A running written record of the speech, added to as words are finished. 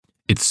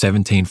It's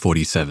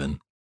 1747.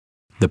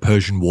 The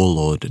Persian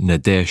warlord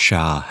Nader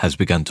Shah has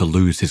begun to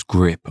lose his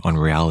grip on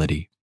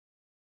reality.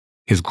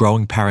 His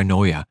growing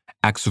paranoia,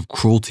 acts of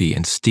cruelty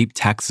and steep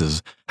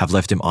taxes have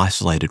left him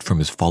isolated from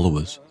his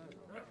followers.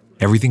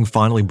 Everything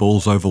finally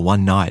boils over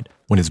one night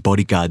when his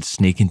bodyguards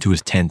sneak into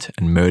his tent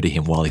and murder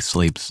him while he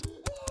sleeps.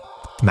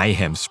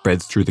 Mayhem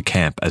spreads through the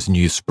camp as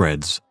news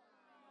spreads.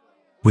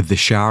 With the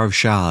Shah of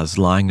Shahs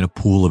lying in a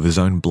pool of his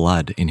own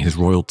blood in his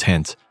royal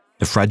tent,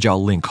 the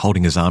fragile link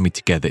holding his army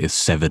together is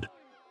severed.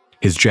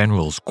 His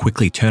generals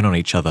quickly turn on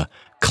each other,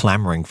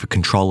 clamouring for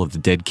control of the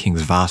dead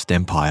king's vast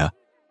empire.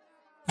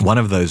 One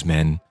of those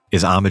men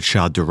is Ahmad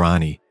Shah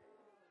Durrani.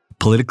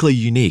 Politically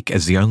unique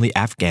as the only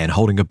Afghan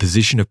holding a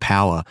position of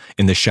power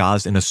in the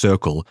Shah's inner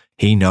circle,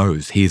 he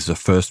knows he is the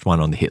first one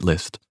on the hit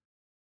list.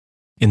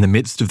 In the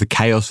midst of the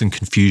chaos and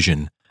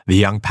confusion, the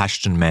young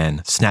Pashtun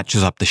man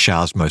snatches up the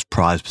Shah's most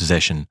prized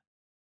possession,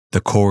 the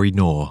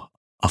Koh-i-Noor,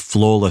 a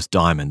flawless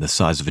diamond the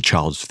size of a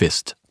child's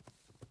fist.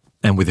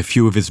 And with a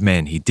few of his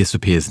men, he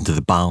disappears into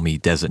the balmy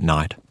desert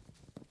night.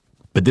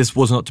 But this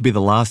was not to be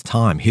the last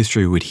time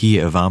history would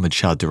hear of Ahmad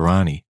Shah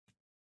Durrani.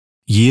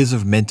 Years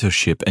of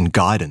mentorship and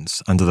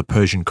guidance under the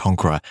Persian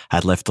conqueror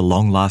had left a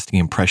long-lasting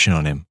impression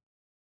on him.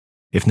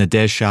 If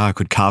Nader Shah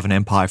could carve an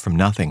empire from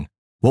nothing,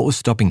 what was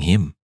stopping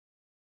him?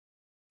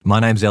 My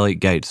name's Elliot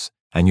Gates,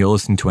 and you're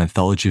listening to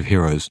Anthology of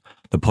Heroes,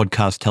 the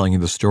podcast telling you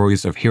the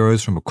stories of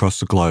heroes from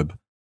across the globe.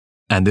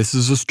 And this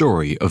is the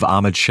story of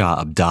Ahmad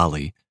Shah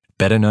Abdali,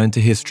 better known to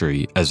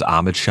history as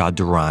Ahmad Shah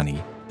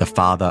Durrani, the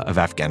father of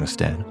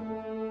Afghanistan.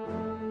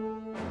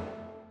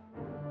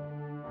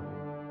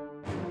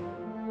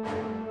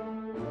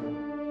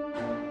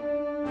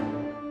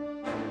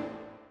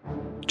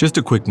 Just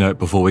a quick note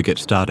before we get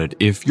started.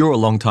 If you're a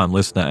long-time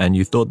listener and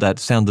you thought that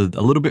sounded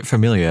a little bit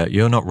familiar,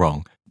 you're not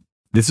wrong.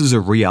 This is a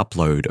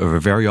re-upload of a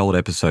very old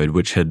episode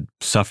which had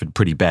suffered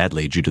pretty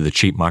badly due to the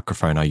cheap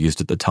microphone I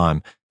used at the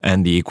time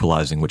and the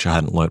equalizing, which I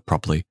hadn't learnt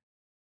properly.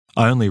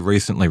 I only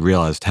recently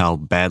realised how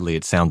badly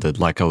it sounded,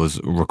 like I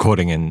was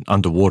recording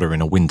underwater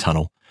in a wind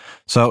tunnel.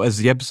 So as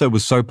the episode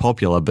was so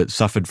popular but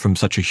suffered from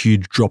such a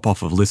huge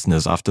drop-off of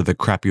listeners after the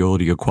crappy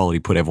audio quality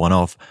put everyone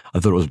off, I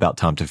thought it was about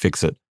time to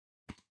fix it.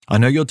 I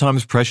know your time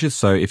is precious,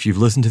 so if you've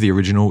listened to the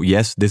original,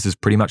 yes, this is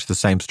pretty much the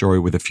same story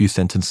with a few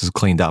sentences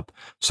cleaned up,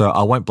 so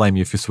I won't blame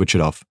you if you switch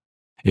it off.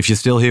 If you're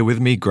still here with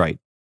me, great.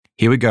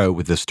 Here we go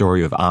with the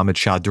story of Ahmad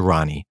Shah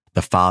Durrani,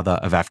 the father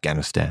of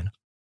Afghanistan.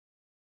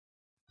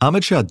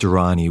 Ahmad Shah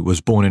Durrani was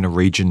born in a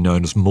region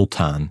known as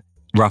Multan,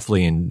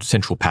 roughly in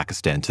central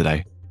Pakistan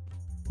today.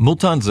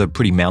 Multan's a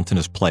pretty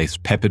mountainous place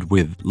peppered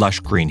with lush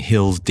green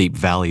hills, deep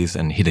valleys,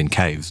 and hidden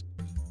caves.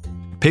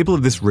 People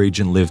of this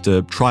region lived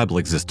a tribal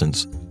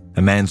existence.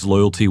 A man's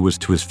loyalty was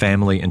to his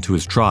family and to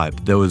his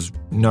tribe. There was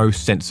no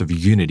sense of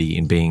unity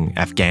in being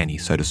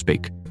Afghani, so to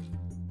speak.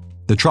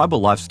 The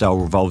tribal lifestyle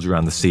revolved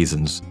around the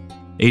seasons.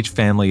 Each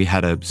family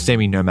had a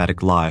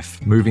semi-nomadic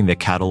life, moving their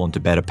cattle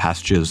onto better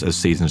pastures as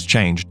seasons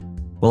changed,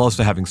 while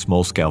also having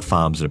small-scale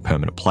farms in a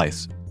permanent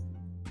place.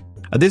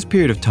 At this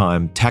period of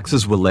time,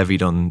 taxes were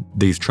levied on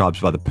these tribes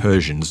by the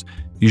Persians,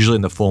 usually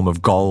in the form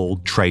of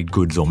gold, trade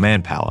goods, or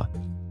manpower.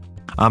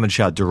 Ahmad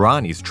Shah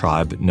Durrani's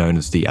tribe, known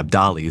as the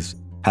Abdalis,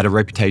 had a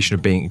reputation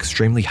of being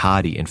extremely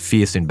hardy and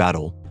fierce in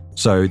battle,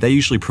 so they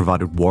usually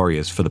provided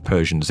warriors for the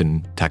Persians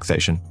in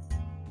taxation.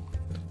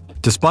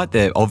 Despite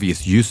their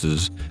obvious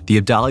uses, the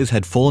Abdalis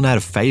had fallen out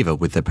of favour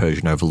with their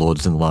Persian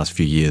overlords in the last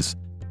few years.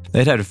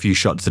 They'd had a few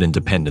shots at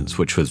independence,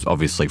 which was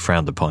obviously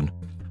frowned upon.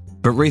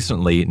 But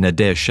recently,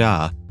 Nader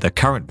Shah, the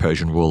current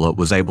Persian ruler,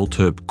 was able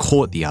to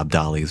court the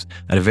Abdalis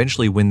and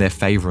eventually win their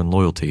favour and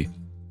loyalty.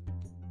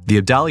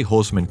 The Abdali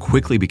horsemen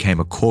quickly became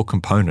a core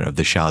component of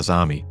the Shah's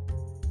army,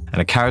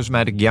 and a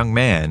charismatic young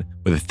man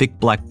with a thick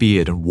black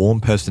beard and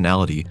warm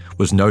personality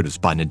was noticed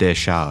by Nader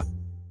Shah,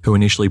 who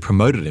initially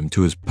promoted him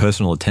to his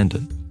personal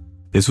attendant.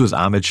 This was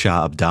Ahmad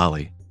Shah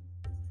Abdali.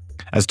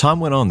 As time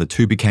went on, the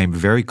two became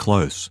very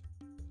close.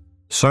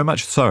 So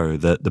much so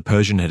that the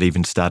Persian had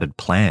even started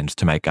plans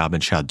to make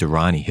Ahmad Shah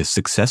Durrani his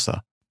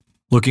successor,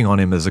 looking on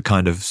him as a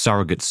kind of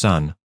surrogate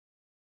son.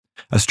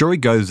 A story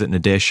goes that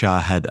Nader Shah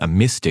had a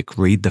mystic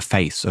read the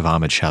face of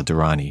Ahmad Shah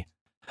Durrani.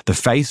 The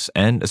face,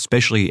 and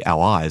especially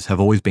our eyes, have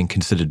always been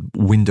considered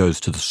windows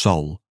to the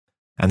soul,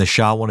 and the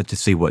Shah wanted to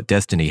see what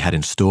destiny had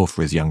in store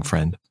for his young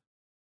friend.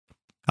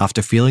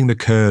 After feeling the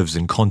curves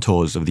and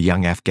contours of the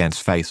young Afghan's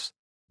face,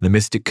 the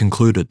mystic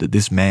concluded that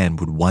this man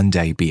would one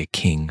day be a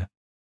king.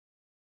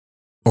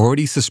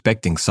 Already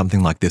suspecting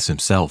something like this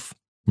himself,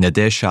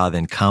 Nader Shah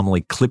then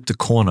calmly clipped a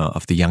corner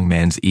of the young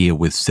man's ear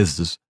with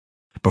scissors,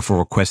 before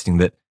requesting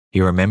that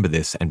he remember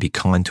this and be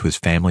kind to his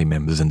family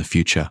members in the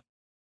future.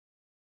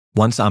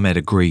 Once Ahmed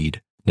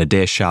agreed,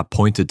 Nader Shah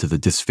pointed to the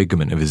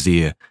disfigurement of his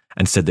ear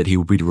and said that he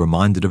would be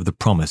reminded of the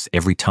promise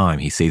every time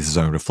he sees his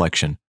own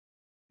reflection,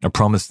 a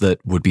promise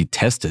that would be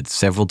tested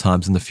several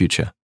times in the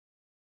future.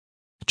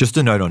 Just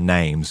a note on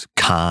names,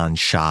 Khan,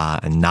 Shah,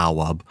 and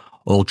Nawab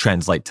all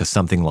translate to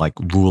something like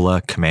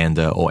ruler,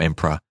 commander, or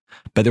emperor,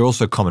 but they're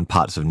also common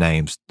parts of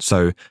names,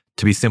 so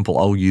To be simple,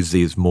 I'll use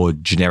these more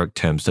generic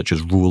terms such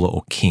as ruler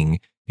or king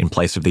in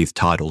place of these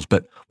titles,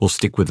 but we'll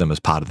stick with them as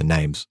part of the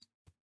names.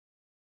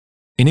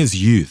 In his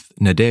youth,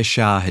 Nader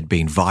Shah had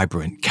been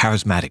vibrant,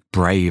 charismatic,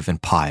 brave,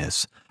 and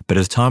pious, but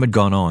as time had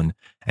gone on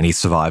and he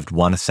survived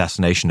one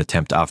assassination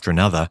attempt after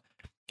another,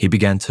 he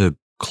began to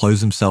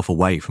close himself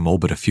away from all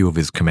but a few of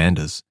his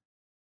commanders.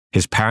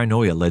 His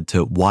paranoia led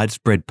to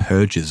widespread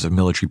purges of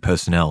military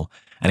personnel,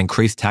 and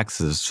increased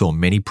taxes saw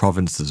many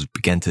provinces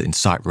begin to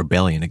incite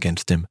rebellion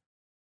against him.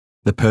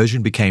 The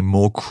Persian became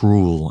more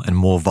cruel and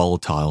more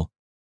volatile.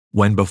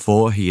 When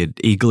before he had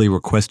eagerly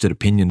requested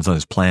opinions on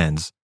his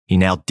plans, he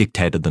now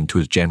dictated them to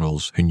his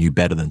generals who knew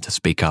better than to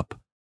speak up.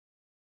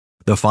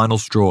 The final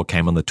straw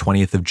came on the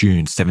 20th of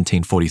June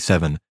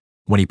 1747,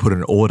 when he put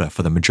an order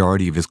for the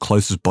majority of his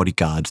closest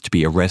bodyguards to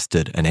be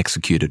arrested and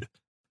executed.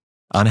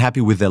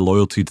 Unhappy with their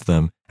loyalty to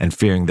them and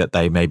fearing that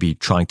they may be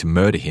trying to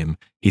murder him,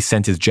 he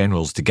sent his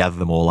generals to gather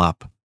them all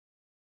up.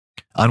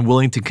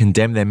 Unwilling to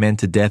condemn their men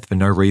to death for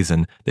no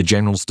reason, the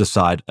generals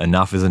decide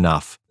enough is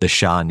enough, the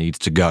Shah needs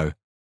to go.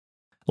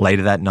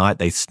 Later that night,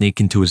 they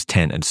sneak into his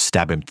tent and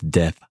stab him to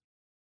death.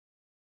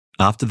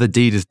 After the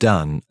deed is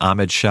done,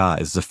 Ahmed Shah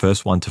is the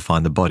first one to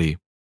find the body.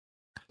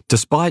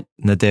 Despite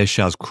Nader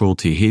Shah's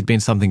cruelty, he had been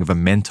something of a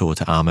mentor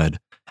to Ahmed,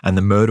 and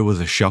the murder was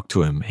a shock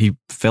to him. He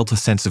felt a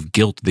sense of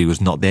guilt that he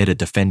was not there to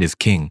defend his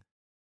king.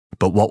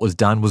 But what was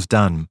done was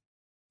done.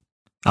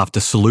 After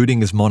saluting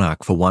his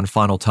monarch for one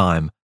final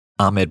time,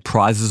 Ahmed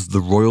prizes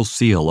the royal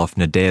seal off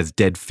Nader's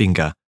dead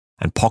finger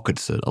and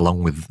pockets it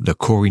along with the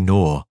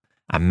Koh-i-Noor,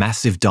 a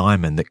massive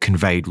diamond that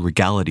conveyed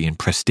regality and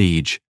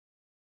prestige.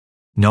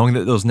 Knowing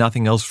that there was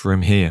nothing else for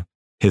him here,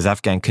 his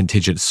Afghan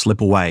contingent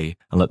slip away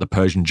and let the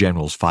Persian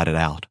generals fight it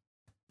out.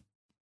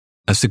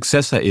 A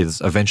successor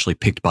is eventually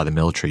picked by the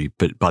military,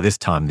 but by this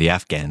time the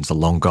Afghans are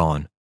long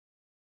gone.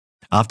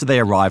 After they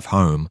arrive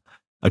home,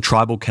 a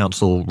tribal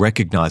council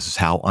recognizes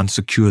how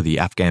unsecure the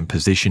Afghan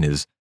position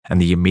is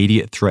and the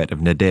immediate threat of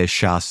Nader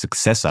Shah's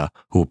successor,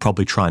 who will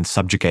probably try and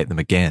subjugate them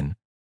again.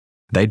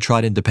 They'd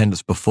tried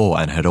independence before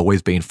and had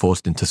always been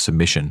forced into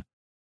submission.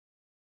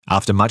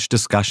 After much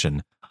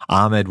discussion,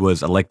 Ahmed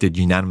was elected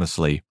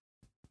unanimously.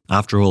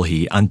 After all,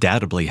 he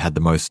undoubtedly had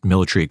the most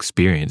military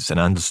experience and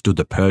understood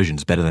the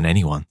Persians better than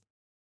anyone.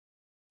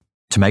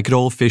 To make it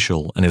all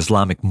official, an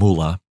Islamic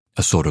mullah,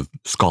 a sort of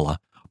scholar,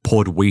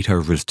 poured wheat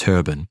over his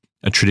turban,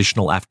 a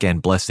traditional Afghan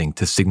blessing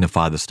to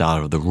signify the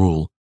start of the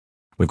rule.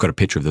 We've got a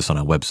picture of this on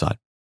our website.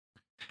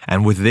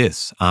 And with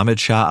this, Ahmed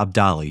Shah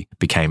Abdali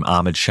became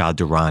Ahmed Shah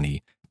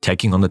Durrani,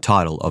 taking on the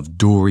title of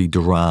Duri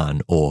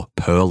Duran, or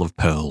Pearl of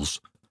Pearls.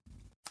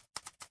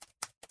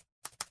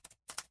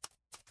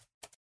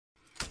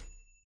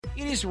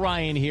 It is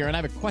Ryan here, and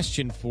I have a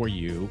question for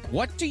you.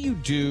 What do you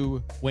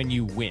do when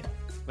you win?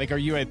 Like, are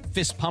you a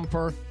fist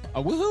pumper,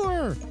 a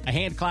woohooer, a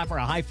hand clapper,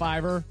 a high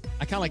fiver?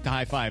 I kind of like the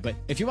high five, but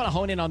if you want to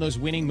hone in on those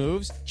winning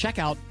moves, check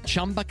out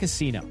Chumba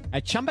Casino.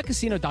 At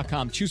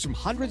ChumbaCasino.com, choose from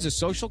hundreds of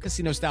social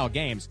casino-style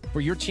games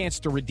for your chance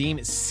to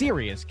redeem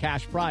serious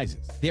cash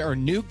prizes. There are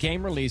new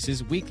game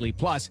releases weekly,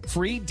 plus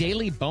free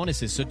daily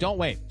bonuses, so don't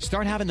wait.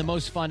 Start having the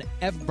most fun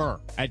ever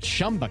at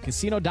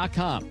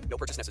ChumbaCasino.com. No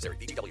purchase necessary.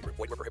 VGW Group.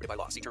 Void where prohibited by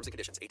law. See terms and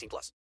conditions.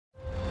 18+.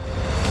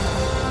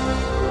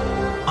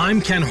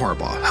 I'm Ken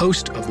Harbaugh,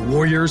 host of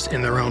Warriors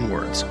in Their Own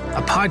Words,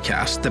 a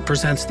podcast that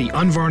presents the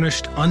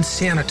unvarnished,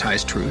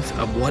 unsanitized truth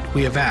of what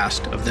we have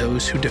asked of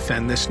those who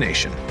defend this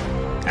nation.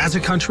 As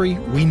a country,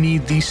 we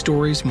need these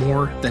stories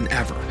more than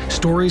ever.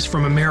 Stories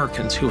from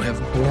Americans who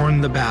have borne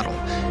the battle,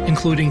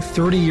 including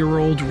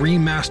 30-year-old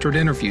remastered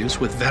interviews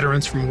with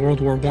veterans from World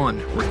War I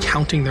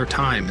recounting their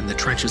time in the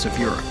trenches of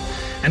Europe,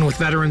 and with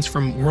veterans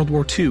from World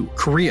War II,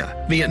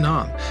 Korea,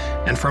 Vietnam,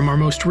 and from our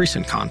most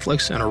recent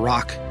conflicts in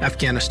Iraq,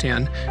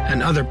 Afghanistan,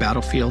 and other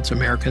battlefields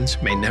Americans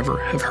may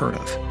never have heard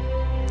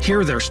of.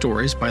 Hear their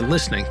stories by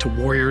listening to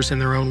Warriors in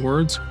Their Own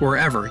Words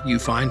wherever you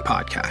find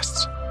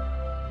podcasts.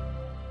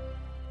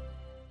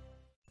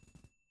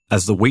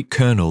 As the wheat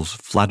kernels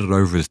fluttered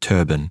over his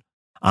turban,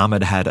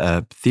 Ahmed had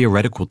a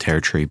theoretical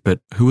territory, but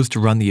who was to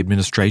run the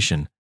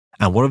administration?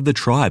 And what of the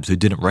tribes who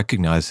didn't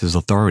recognize his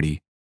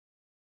authority?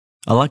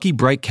 A lucky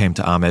break came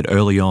to Ahmed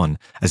early on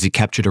as he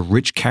captured a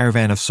rich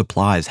caravan of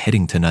supplies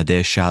heading to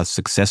Nader Shah's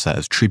successor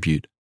as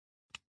tribute.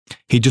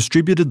 He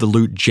distributed the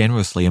loot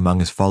generously among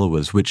his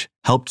followers, which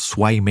helped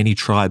sway many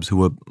tribes who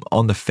were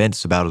on the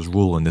fence about his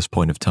rule in this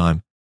point of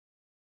time.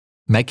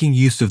 Making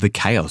use of the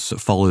chaos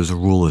that follows a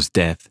ruler's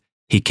death,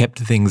 he kept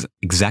things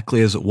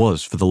exactly as it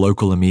was for the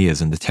local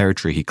emirs in the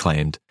territory he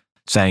claimed,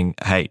 saying,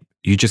 hey,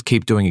 you just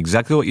keep doing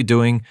exactly what you're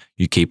doing,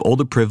 you keep all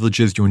the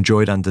privileges you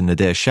enjoyed under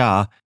Nader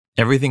Shah,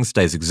 everything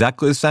stays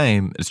exactly the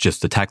same, it's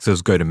just the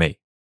taxes go to me.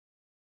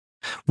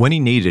 When he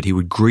needed, he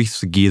would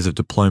grease the gears of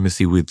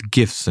diplomacy with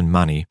gifts and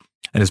money,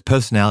 and his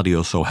personality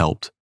also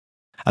helped.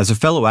 As a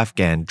fellow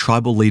Afghan,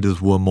 tribal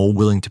leaders were more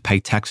willing to pay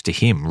tax to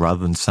him rather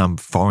than some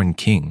foreign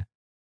king.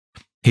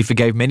 He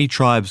forgave many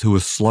tribes who were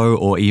slow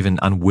or even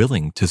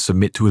unwilling to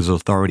submit to his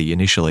authority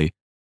initially.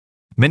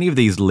 Many of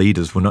these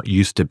leaders were not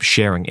used to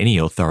sharing any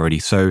authority,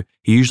 so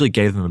he usually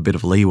gave them a bit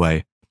of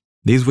leeway.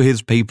 These were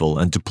his people,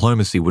 and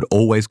diplomacy would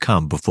always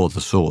come before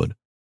the sword.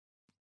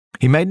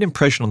 He made an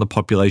impression on the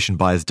population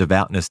by his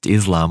devoutness to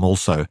Islam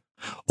also,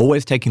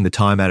 always taking the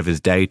time out of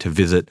his day to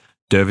visit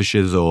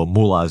dervishes or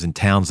mullahs in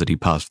towns that he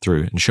passed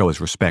through and show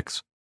his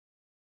respects.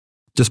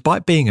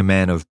 Despite being a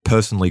man of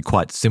personally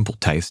quite simple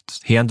tastes,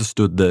 he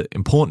understood the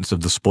importance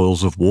of the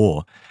spoils of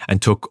war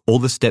and took all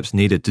the steps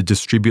needed to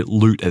distribute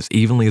loot as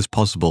evenly as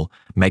possible,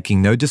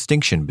 making no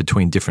distinction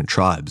between different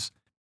tribes.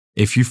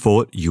 If you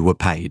fought, you were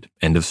paid.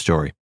 End of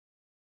story.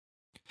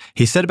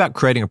 He set about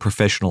creating a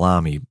professional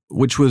army,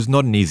 which was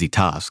not an easy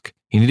task.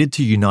 He needed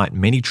to unite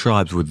many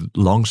tribes with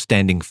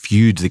long-standing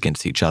feuds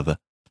against each other,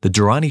 the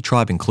Durrani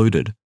tribe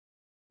included.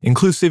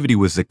 Inclusivity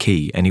was the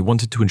key, and he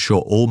wanted to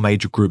ensure all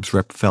major groups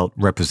felt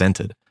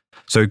represented.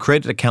 So he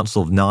created a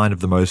council of 9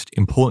 of the most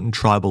important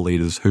tribal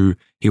leaders who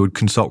he would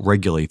consult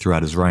regularly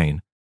throughout his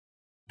reign.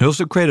 He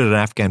also created an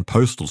Afghan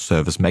postal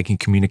service, making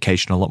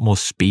communication a lot more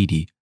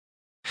speedy.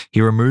 He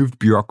removed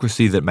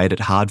bureaucracy that made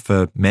it hard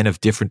for men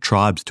of different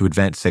tribes to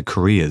advance their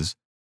careers.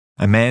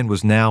 A man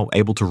was now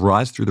able to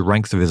rise through the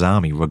ranks of his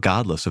army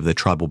regardless of their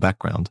tribal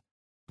background.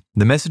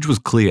 The message was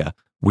clear: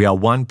 we are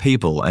one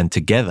people and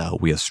together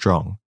we are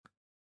strong.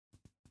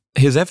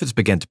 His efforts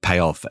began to pay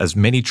off as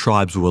many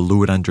tribes were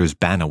lured under his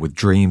banner with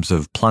dreams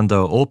of plunder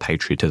or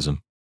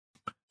patriotism.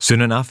 Soon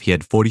enough, he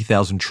had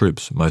 40,000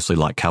 troops, mostly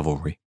light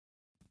cavalry.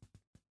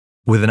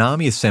 With an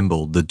army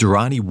assembled, the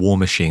Durrani war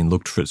machine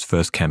looked for its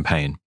first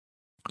campaign.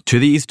 To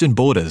the eastern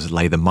borders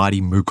lay the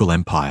mighty Mughal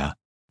Empire.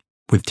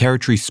 With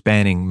territory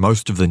spanning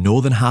most of the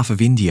northern half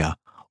of India,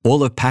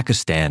 all of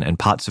Pakistan and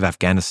parts of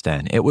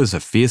Afghanistan, it was a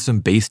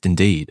fearsome beast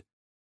indeed.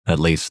 At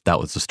least that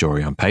was the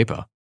story on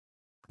paper.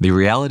 The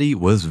reality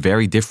was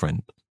very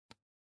different.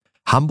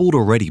 Humbled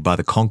already by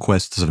the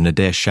conquests of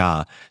Nader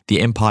Shah, the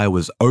empire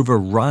was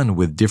overrun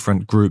with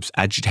different groups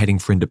agitating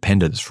for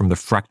independence from the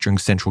fracturing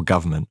central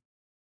government.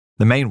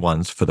 The main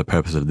ones, for the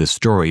purpose of this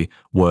story,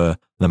 were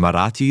the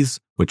Marathis,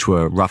 which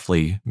were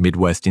roughly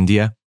Midwest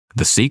India,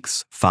 the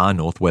Sikhs, far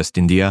northwest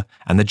India,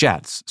 and the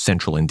Jats,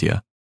 central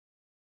India.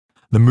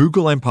 The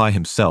Mughal Empire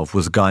himself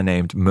was a guy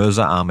named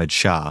Mirza Ahmad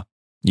Shah.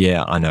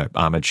 Yeah, I know,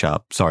 Ahmad Shah,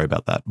 sorry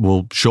about that.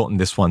 We'll shorten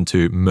this one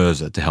to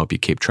Mirza to help you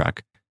keep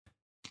track.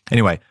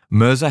 Anyway,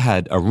 Mirza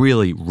had a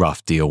really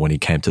rough deal when he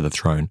came to the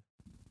throne.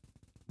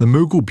 The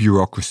Mughal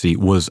bureaucracy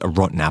was a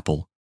rotten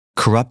apple,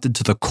 corrupted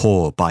to the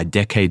core by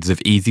decades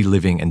of easy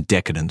living and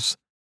decadence.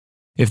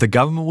 If the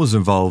government was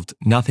involved,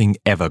 nothing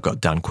ever got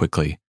done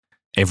quickly.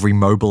 Every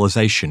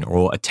mobilization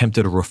or attempt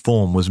at a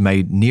reform was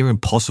made near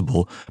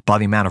impossible by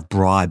the amount of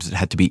bribes that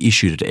had to be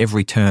issued at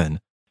every turn.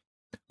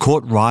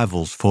 Court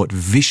rivals fought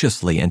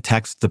viciously and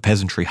taxed the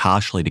peasantry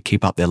harshly to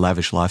keep up their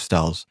lavish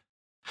lifestyles.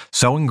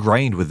 So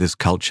ingrained with this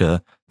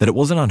culture that it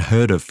wasn't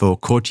unheard of for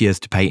courtiers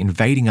to pay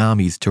invading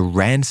armies to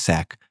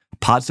ransack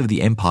parts of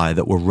the empire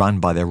that were run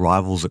by their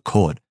rivals at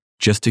court,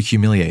 just to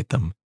humiliate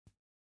them.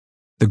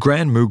 The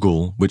Grand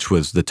Mughal, which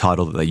was the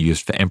title that they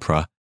used for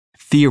emperor,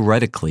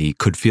 theoretically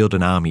could field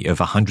an army of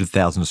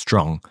 100,000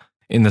 strong,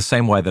 in the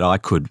same way that I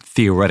could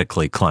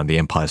theoretically climb the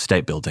Empire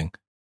State Building.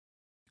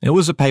 It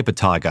was a paper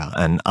tiger,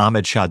 and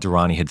Ahmad Shah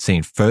Durrani had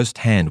seen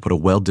firsthand what a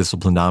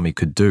well-disciplined army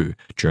could do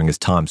during his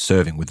time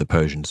serving with the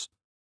Persians.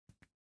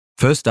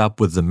 First up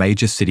was the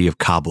major city of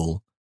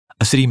Kabul,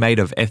 a city made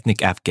of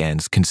ethnic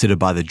Afghans considered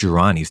by the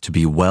Durranis to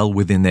be well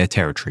within their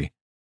territory.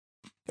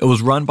 It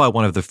was run by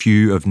one of the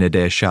few of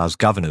Nader Shah's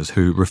governors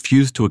who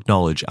refused to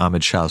acknowledge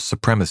Ahmad Shah's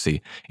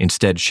supremacy,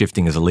 instead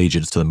shifting his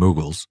allegiance to the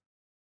Mughals.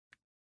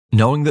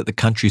 Knowing that the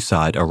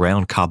countryside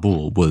around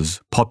Kabul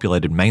was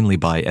populated mainly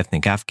by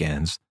ethnic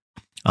Afghans,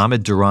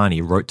 Ahmad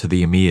Durrani wrote to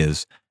the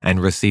emirs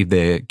and received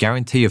their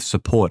guarantee of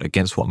support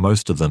against what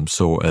most of them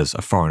saw as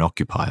a foreign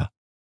occupier.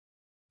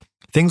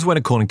 Things went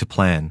according to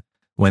plan.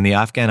 When the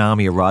Afghan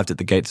army arrived at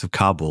the gates of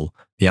Kabul,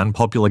 the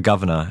unpopular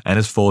governor and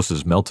his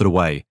forces melted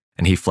away,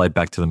 and he fled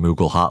back to the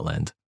Mughal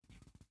heartland.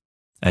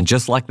 And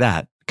just like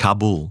that,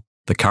 Kabul,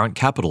 the current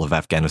capital of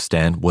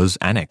Afghanistan, was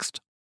annexed.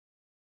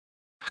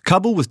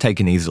 Kabul was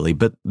taken easily,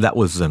 but that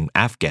was an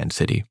Afghan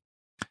city.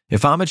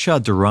 If Ahmad Shah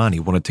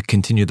Durrani wanted to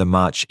continue the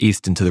march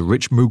east into the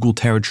rich Mughal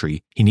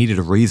territory, he needed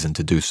a reason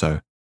to do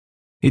so.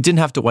 He didn't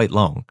have to wait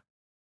long.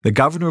 The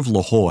governor of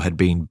Lahore had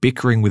been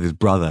bickering with his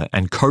brother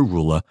and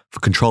co-ruler for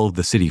control of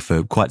the city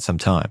for quite some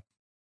time.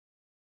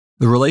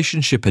 The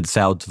relationship had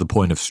soured to the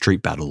point of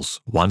street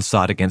battles, one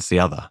side against the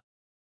other.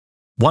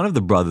 One of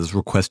the brothers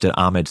requested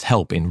Ahmed's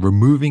help in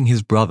removing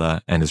his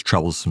brother and his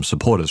troublesome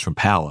supporters from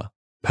power,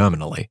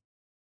 permanently.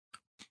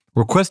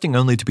 Requesting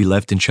only to be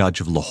left in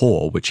charge of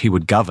Lahore, which he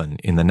would govern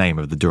in the name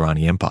of the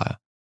Durrani Empire.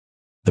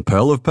 The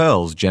Pearl of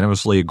Pearls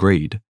generously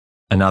agreed.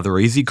 Another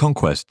easy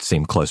conquest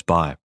seemed close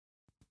by.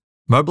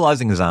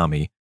 Mobilizing his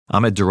army,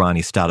 Ahmad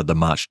Durrani started the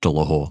march to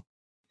Lahore.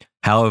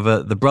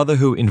 However, the brother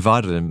who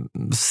invited him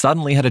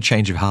suddenly had a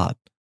change of heart.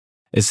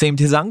 It seemed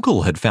his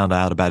uncle had found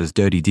out about his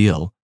dirty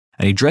deal,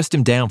 and he dressed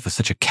him down for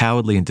such a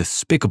cowardly and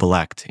despicable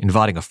act,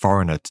 inviting a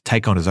foreigner to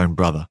take on his own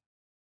brother.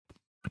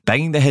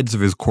 Banging the heads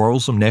of his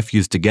quarrelsome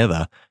nephews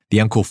together,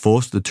 the uncle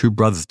forced the two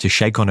brothers to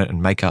shake on it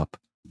and make up.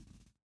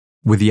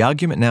 With the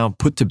argument now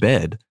put to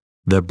bed,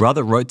 the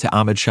brother wrote to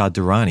Ahmad Shah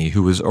Durrani,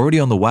 who was already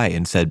on the way,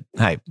 and said,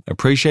 "Hey,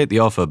 appreciate the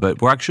offer,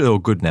 but we're actually all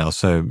good now,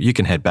 so you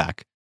can head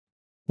back."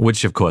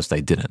 Which, of course,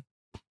 they didn't.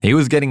 He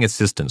was getting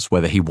assistance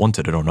whether he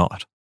wanted it or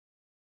not.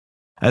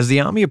 As the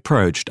army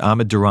approached,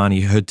 Ahmad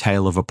Durrani heard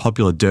tale of a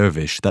popular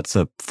dervish, that's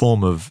a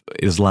form of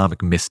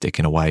Islamic mystic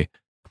in a way,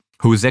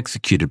 who was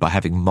executed by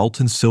having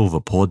molten silver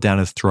poured down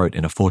his throat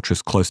in a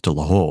fortress close to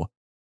Lahore.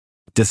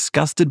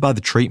 Disgusted by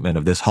the treatment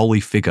of this holy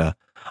figure,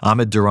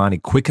 Ahmad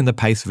Durrani quickened the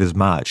pace of his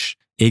march,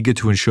 eager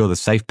to ensure the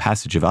safe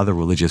passage of other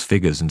religious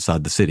figures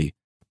inside the city.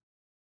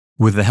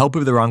 With the help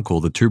of their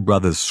uncle, the two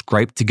brothers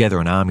scraped together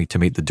an army to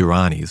meet the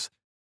Durranis.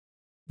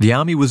 The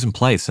army was in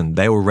place and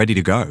they were ready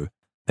to go.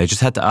 They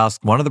just had to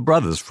ask one of the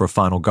brothers for a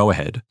final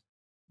go-ahead.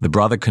 The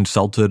brother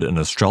consulted an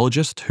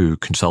astrologist who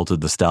consulted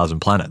the stars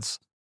and planets.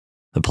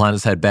 The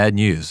planets had bad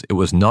news. It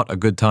was not a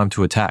good time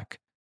to attack.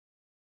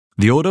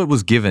 The order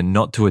was given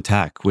not to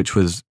attack, which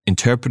was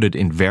interpreted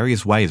in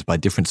various ways by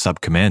different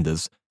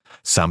sub-commanders.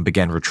 Some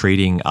began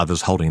retreating,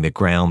 others holding their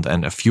ground,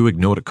 and a few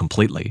ignored it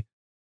completely.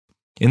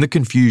 In the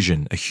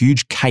confusion, a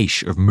huge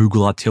cache of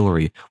Mughal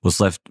artillery was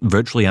left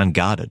virtually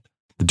unguarded.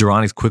 The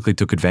Durranis quickly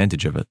took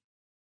advantage of it.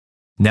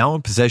 Now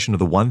in possession of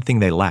the one thing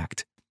they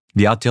lacked,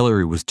 the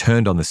artillery was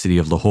turned on the city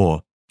of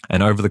Lahore,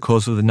 and over the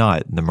course of the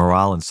night, the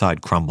morale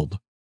inside crumbled.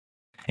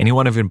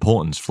 Anyone of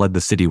importance fled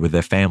the city with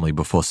their family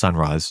before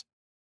sunrise.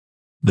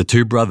 The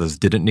two brothers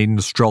didn't need an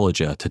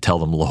astrologer to tell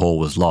them Lahore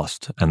was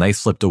lost, and they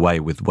slipped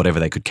away with whatever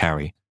they could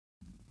carry.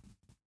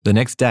 The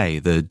next day,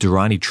 the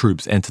Durrani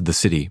troops entered the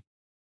city.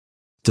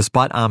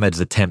 Despite Ahmed's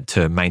attempt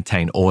to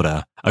maintain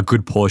order, a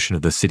good portion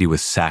of the city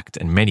was sacked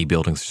and many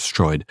buildings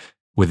destroyed,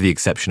 with the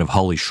exception of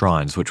holy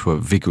shrines which were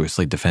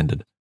vigorously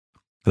defended.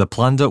 The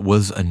plunder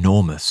was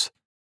enormous.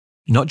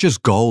 Not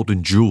just gold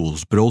and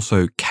jewels, but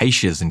also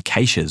caches and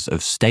caches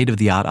of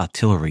state-of-the-art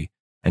artillery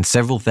and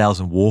several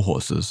thousand war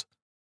horses.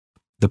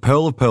 The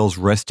Pearl of Pearls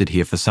rested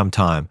here for some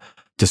time,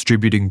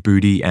 distributing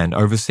booty and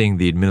overseeing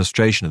the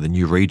administration of the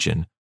new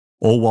region,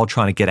 all while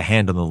trying to get a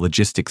hand on the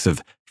logistics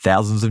of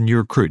thousands of new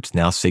recruits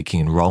now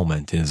seeking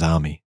enrollment in his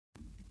army.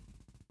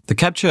 The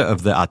capture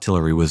of the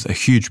artillery was a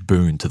huge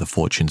boon to the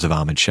fortunes of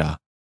Ahmad Shah.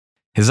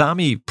 His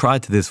army prior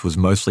to this was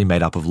mostly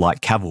made up of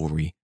light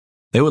cavalry.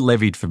 They were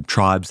levied from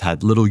tribes,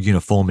 had little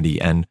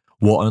uniformity, and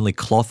wore only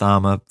cloth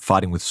armour,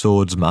 fighting with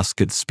swords,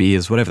 muskets,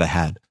 spears, whatever they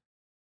had.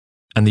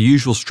 And the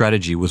usual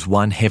strategy was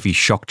one heavy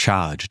shock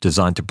charge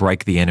designed to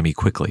break the enemy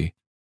quickly.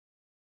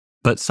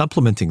 But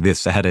supplementing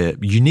this, they had a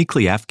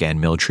uniquely Afghan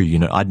military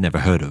unit I'd never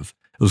heard of.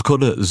 It was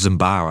called a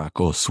Zambarak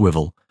or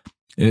swivel.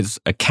 It's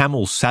a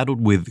camel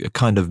saddled with a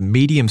kind of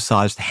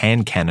medium-sized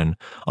hand cannon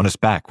on its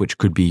back which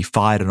could be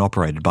fired and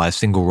operated by a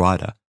single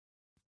rider.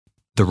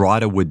 The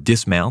rider would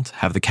dismount,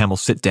 have the camel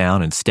sit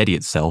down and steady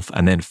itself,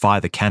 and then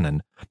fire the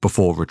cannon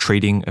before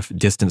retreating a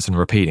distance and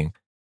repeating.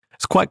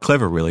 It's quite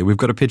clever, really. We've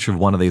got a picture of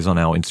one of these on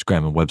our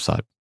Instagram and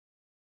website.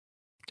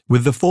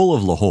 With the fall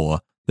of Lahore,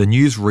 the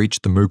news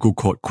reached the Mughal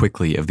court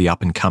quickly of the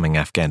up-and-coming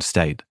Afghan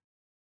state.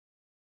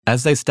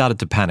 As they started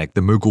to panic,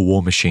 the Mughal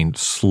war machine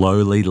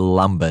slowly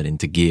lumbered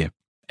into gear,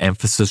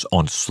 emphasis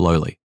on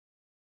slowly.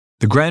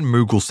 The Grand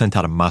Mughal sent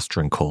out a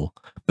mustering call,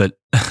 but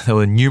there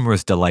were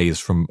numerous delays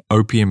from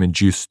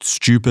opium-induced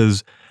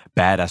stupors,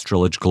 bad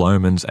astrological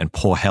omens, and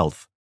poor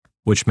health,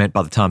 which meant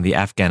by the time the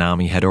Afghan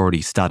army had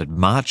already started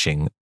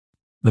marching,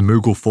 the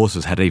Mughal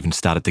forces had even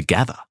started to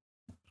gather.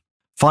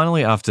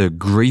 Finally, after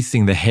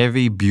greasing the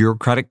heavy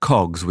bureaucratic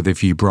cogs with a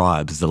few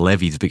bribes, the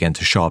levies began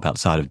to show up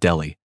outside of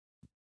Delhi.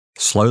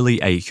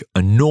 Slowly, an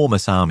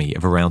enormous army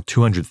of around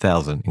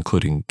 200,000,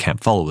 including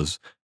camp followers,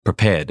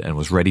 prepared and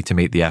was ready to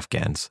meet the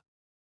Afghans.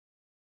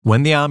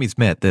 When the armies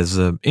met, there's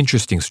an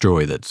interesting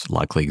story that's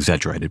likely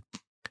exaggerated.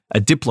 A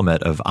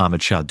diplomat of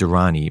Ahmad Shah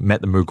Durrani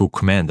met the Mughal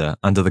commander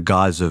under the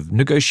guise of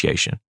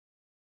negotiation.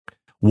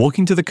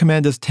 Walking to the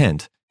commander's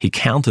tent, he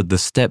counted the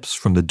steps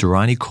from the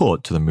Durrani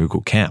court to the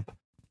Mughal camp.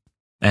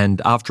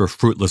 And after a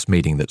fruitless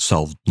meeting that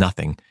solved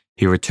nothing,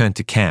 he returned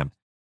to camp.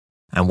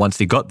 And once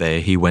he got there,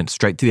 he went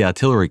straight to the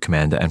artillery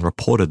commander and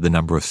reported the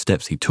number of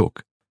steps he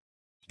took.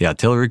 The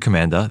artillery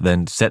commander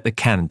then set the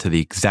cannon to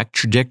the exact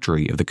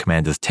trajectory of the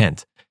commander's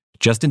tent,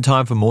 just in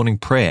time for morning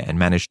prayer, and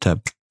managed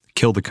to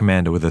kill the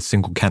commander with a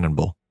single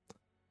cannonball.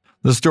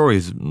 The story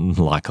is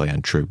likely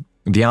untrue.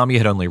 The army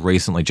had only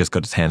recently just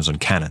got its hands on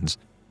cannons,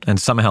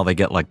 and somehow they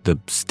get like the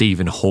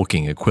Stephen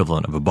Hawking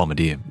equivalent of a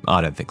bombardier.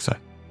 I don't think so.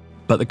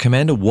 But the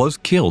commander was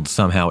killed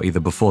somehow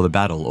either before the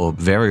battle or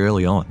very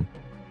early on.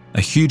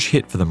 A huge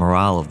hit for the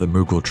morale of the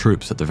Mughal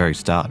troops at the very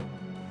start.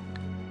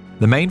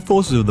 The main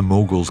forces of the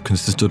Mughals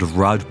consisted of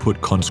Rajput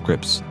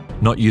conscripts,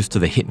 not used to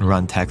the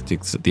hit-and-run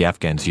tactics that the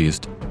Afghans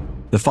used.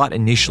 The fight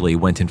initially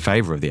went in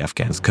favour of the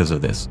Afghans because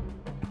of this,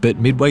 but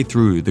midway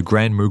through, the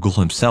Grand Mughal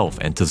himself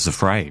enters the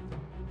fray.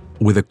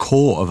 With a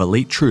core of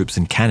elite troops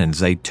and cannons,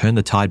 they turn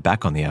the tide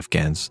back on the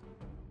Afghans.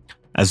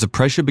 As the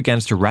pressure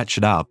begins to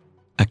ratchet up,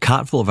 a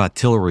cart full of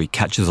artillery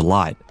catches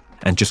alight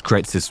and just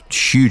creates this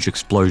huge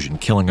explosion,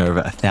 killing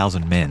over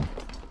 1,000 men.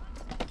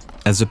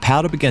 As the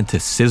powder began to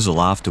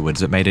sizzle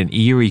afterwards, it made an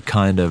eerie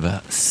kind of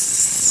a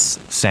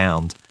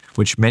sound,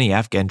 which many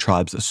Afghan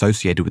tribes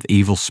associated with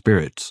evil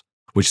spirits,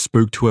 which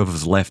spooked whoever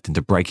was left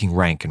into breaking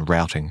rank and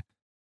routing.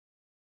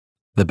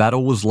 The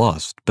battle was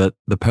lost, but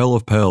the Pearl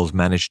of Pearls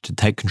managed to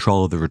take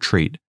control of the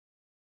retreat.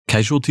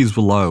 Casualties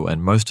were low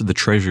and most of the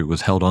treasury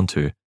was held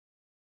onto.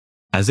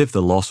 As if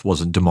the loss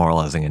wasn't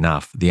demoralizing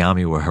enough, the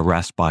army were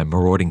harassed by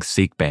marauding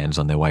Sikh bands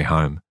on their way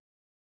home.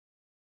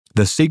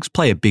 The Sikhs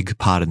play a big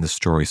part in this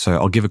story, so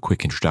I'll give a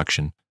quick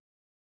introduction.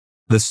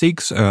 The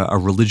Sikhs are a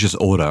religious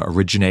order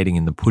originating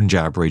in the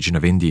Punjab region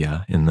of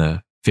India in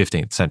the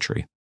 15th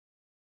century.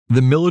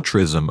 The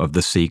militarism of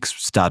the Sikhs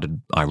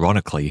started,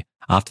 ironically,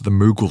 after the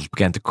Mughals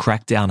began to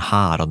crack down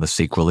hard on the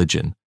Sikh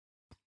religion.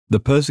 The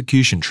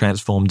persecution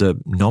transformed a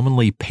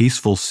nominally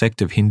peaceful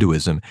sect of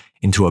Hinduism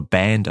into a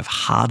band of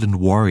hardened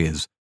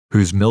warriors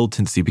whose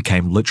militancy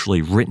became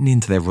literally written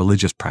into their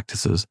religious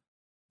practices.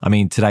 I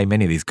mean, today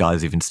many of these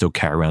guys even still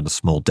carry around a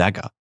small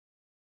dagger.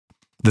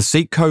 The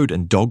Sikh code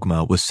and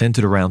dogma was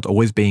centered around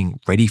always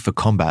being ready for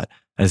combat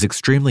and is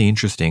extremely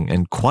interesting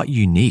and quite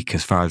unique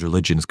as far as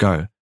religions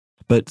go.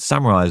 But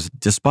summarised,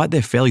 despite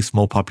their fairly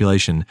small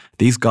population,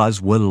 these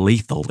guys were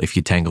lethal if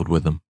you tangled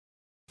with them.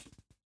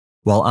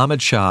 While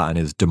Ahmad Shah and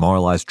his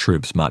demoralised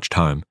troops marched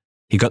home,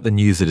 he got the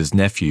news that his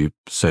nephew,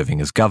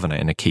 serving as governor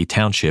in a key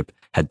township,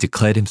 had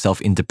declared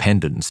himself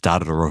independent and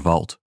started a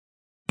revolt.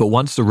 But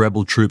once the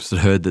rebel troops had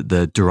heard that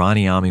the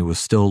Durrani army was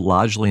still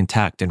largely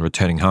intact and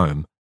returning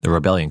home, the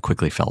rebellion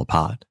quickly fell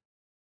apart.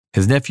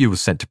 His nephew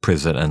was sent to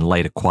prison and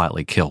later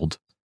quietly killed.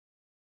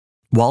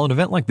 While an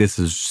event like this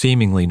is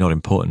seemingly not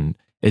important,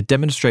 it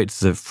demonstrates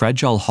the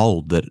fragile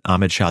hold that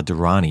Ahmad Shah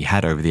Durrani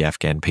had over the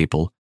Afghan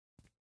people.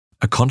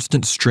 A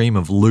constant stream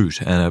of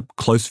loot and a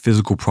close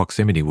physical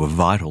proximity were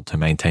vital to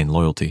maintain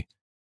loyalty.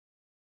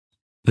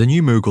 The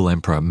new Mughal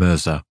emperor,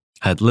 Mirza,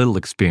 had little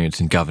experience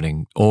in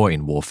governing or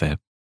in warfare.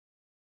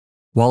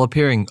 While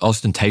appearing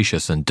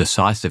ostentatious and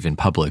decisive in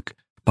public,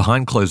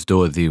 behind closed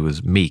doors he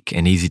was meek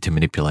and easy to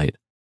manipulate,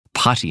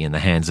 putty in the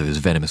hands of his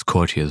venomous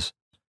courtiers.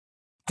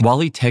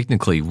 While he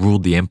technically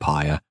ruled the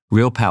empire,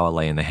 real power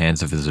lay in the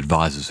hands of his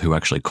advisors who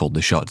actually called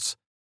the shots,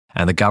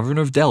 and the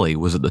governor of Delhi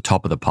was at the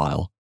top of the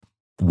pile.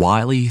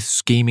 Wily,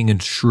 scheming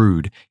and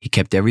shrewd, he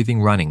kept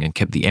everything running and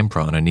kept the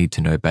emperor on a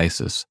need-to-know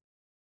basis.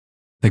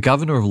 The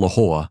governor of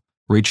Lahore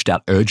reached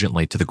out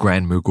urgently to the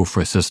Grand Mughal for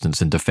assistance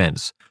and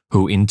defence,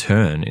 who in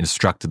turn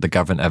instructed the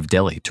governor of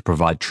Delhi to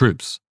provide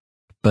troops.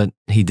 But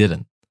he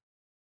didn't.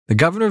 The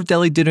governor of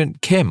Delhi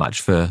didn't care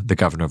much for the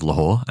governor of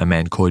Lahore, a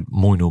man called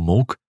Moinul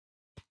Mulk.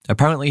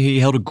 Apparently he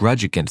held a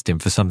grudge against him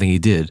for something he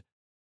did.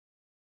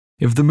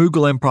 If the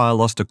Mughal Empire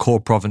lost a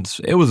core province,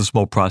 it was a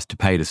small price to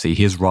pay to see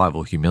his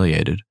rival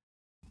humiliated.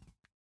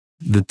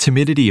 The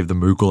timidity of the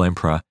Mughal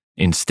emperor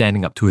in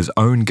standing up to his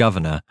own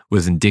governor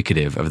was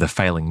indicative of the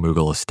failing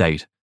Mughal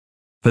estate.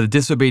 For the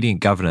disobedient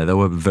governor, there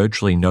were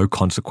virtually no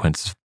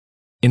consequences.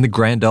 In the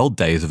grand old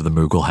days of the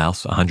Mughal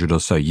house, 100 or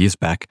so years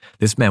back,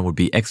 this man would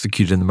be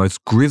executed in the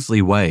most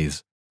grisly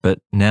ways, but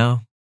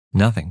now,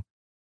 nothing.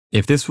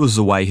 If this was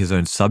the way his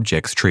own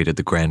subjects treated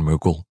the Grand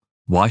Mughal,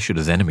 why should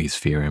his enemies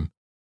fear him?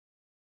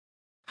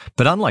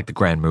 But unlike the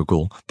Grand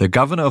Mughal, the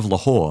governor of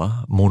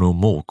Lahore, Moinul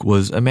Mulk,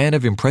 was a man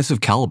of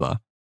impressive calibre.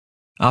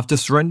 After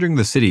surrendering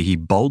the city, he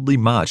boldly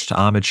marched to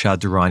Ahmad Shah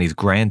Durrani's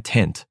grand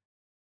tent.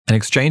 An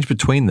exchange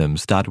between them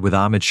started with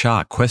Ahmad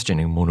Shah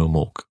questioning Moinul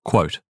Mulk,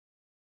 quote,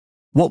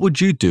 "What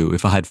would you do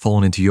if I had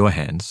fallen into your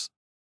hands?"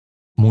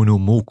 Moinul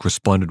Mulk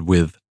responded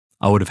with,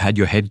 "I would have had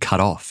your head cut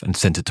off and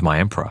sent it to my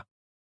emperor."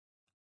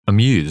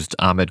 Amused,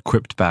 Ahmed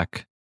quipped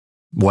back,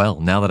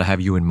 "Well, now that I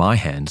have you in my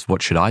hands,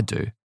 what should I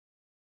do?"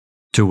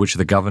 To which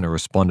the governor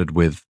responded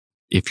with,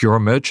 "If you're a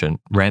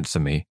merchant,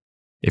 ransom me.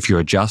 If you're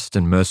a just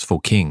and merciful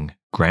king,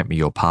 grant me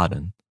your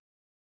pardon."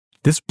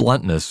 This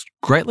bluntness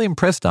greatly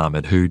impressed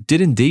Ahmed, who did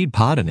indeed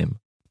pardon him.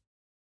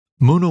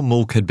 Moinul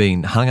Mulk had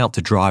been hung out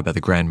to dry by the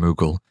Grand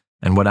Mughal,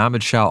 and when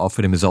Ahmad Shah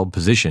offered him his old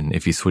position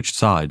if he switched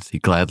sides, he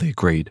gladly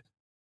agreed.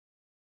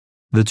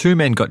 The two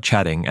men got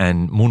chatting,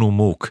 and Moinul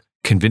Mulk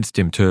convinced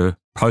him to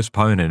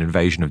postpone an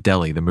invasion of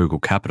Delhi, the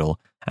Mughal capital,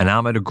 and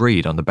Ahmed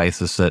agreed on the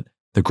basis that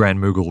the Grand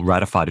Mughal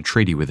ratified a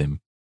treaty with him.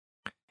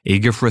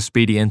 Eager for a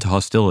speedy end to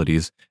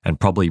hostilities, and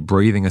probably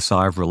breathing a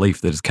sigh of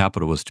relief that his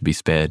capital was to be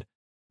spared,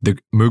 the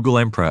Mughal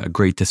emperor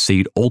agreed to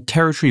cede all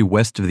territory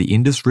west of the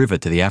Indus River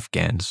to the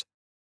Afghans.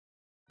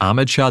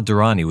 Ahmad Shah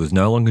Durrani was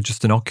no longer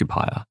just an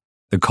occupier.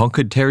 The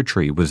conquered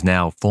territory was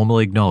now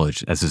formally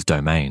acknowledged as his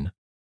domain.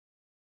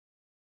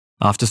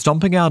 After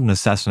stomping out an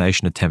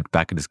assassination attempt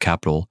back at his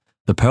capital,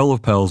 the Pearl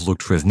of Pearls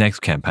looked for his next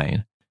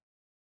campaign.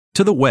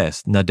 To the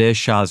west, Nader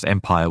Shah's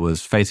empire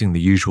was facing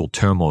the usual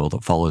turmoil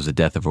that follows the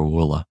death of a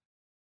ruler.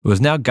 It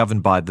was now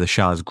governed by the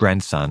Shah's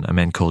grandson, a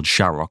man called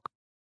Shahrukh.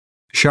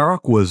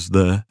 Shahrukh was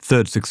the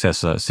third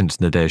successor since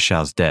Nader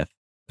Shah's death.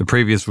 The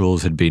previous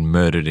rulers had been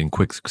murdered in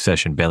quick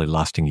succession, barely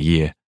lasting a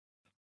year.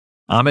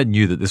 Ahmed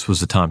knew that this was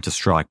the time to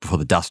strike before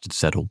the dust had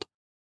settled.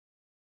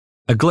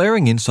 A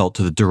glaring insult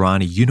to the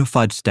Durrani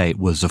unified state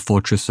was the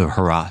fortress of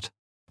Herat.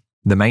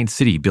 the main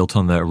city built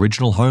on the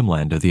original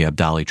homeland of the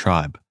Abdali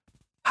tribe.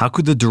 How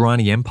could the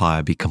Durrani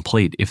Empire be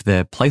complete if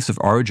their place of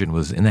origin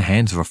was in the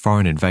hands of a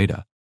foreign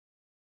invader?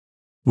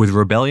 With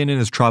rebellion in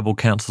his tribal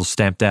council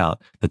stamped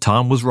out, the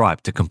time was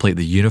ripe to complete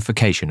the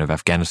unification of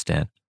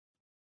Afghanistan.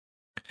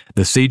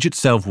 The siege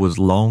itself was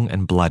long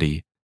and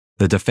bloody,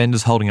 the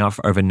defenders holding out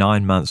for over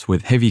 9 months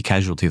with heavy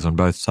casualties on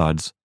both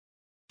sides.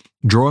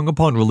 Drawing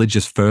upon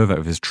religious fervour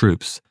of his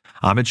troops,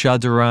 Ahmad Shah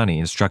Durrani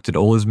instructed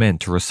all his men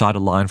to recite a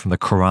line from the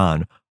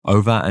Quran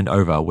over and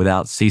over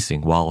without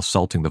ceasing while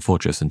assaulting the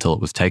fortress until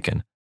it was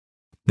taken.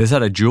 This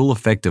had a dual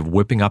effect of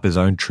whipping up his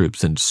own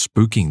troops and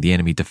spooking the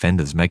enemy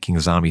defenders, making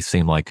his army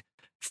seem like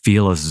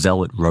fearless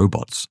zealot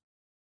robots.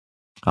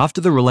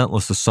 After the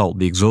relentless assault,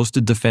 the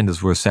exhausted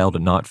defenders were assailed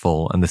at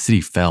nightfall and the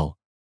city fell.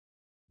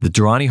 The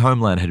Durrani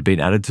homeland had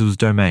been added to his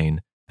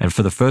domain, and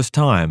for the first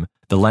time,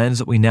 the lands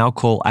that we now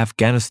call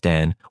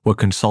Afghanistan were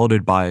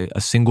consolidated by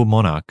a single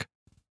monarch.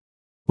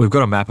 We've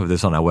got a map of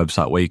this on our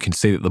website where you can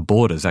see that the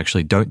borders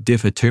actually don't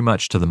differ too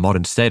much to the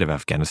modern state of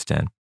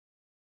Afghanistan.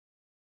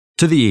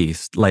 To the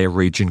east lay a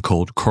region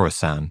called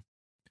Khorasan.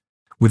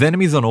 With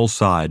enemies on all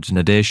sides,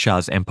 Nadir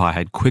Shah's empire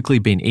had quickly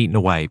been eaten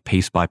away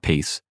piece by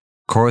piece.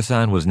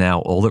 Khorasan was now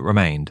all that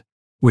remained,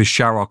 with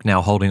Shahrokh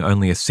now holding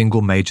only a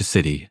single major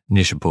city,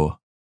 Nishapur,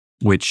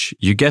 which,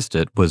 you guessed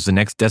it, was the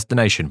next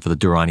destination for the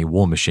Durrani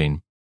war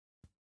machine.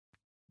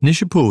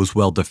 Nishapur was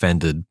well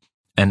defended,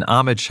 and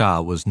Ahmad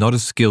Shah was not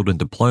as skilled in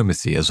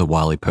diplomacy as the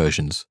wily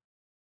Persians.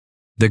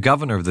 The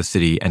governor of the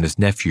city and his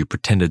nephew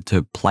pretended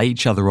to play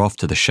each other off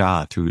to the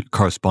Shah through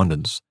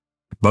correspondence,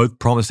 both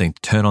promising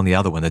to turn on the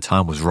other when the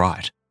time was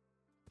right.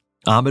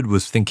 Ahmad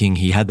was thinking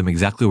he had them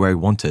exactly where he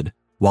wanted,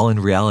 while in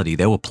reality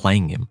they were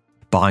playing him,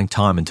 buying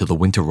time until the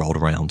winter rolled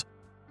around,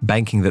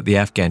 banking that the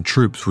Afghan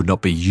troops would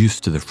not be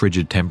used to the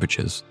frigid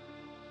temperatures.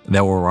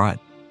 They were right.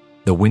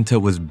 The winter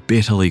was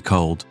bitterly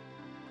cold.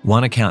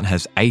 One account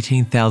has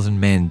 18,000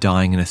 men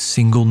dying in a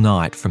single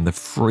night from the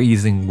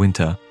freezing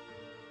winter,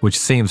 which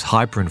seems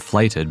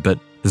hyperinflated, but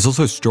there's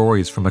also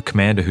stories from a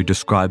commander who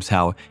describes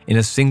how, in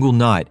a single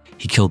night,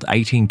 he killed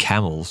 18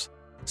 camels,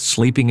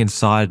 sleeping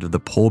inside of the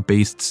poor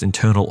beast's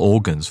internal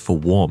organs for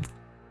warmth,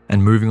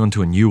 and moving on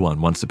to a new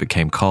one once it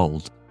became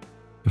cold.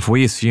 If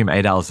we assume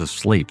 8 hours of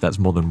sleep, that's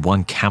more than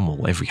one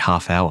camel every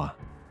half hour.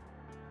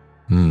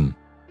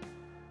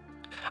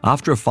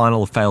 After a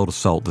final failed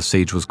assault, the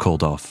siege was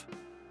called off.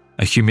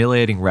 A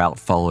humiliating rout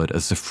followed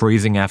as the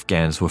freezing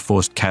Afghans were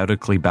forced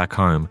chaotically back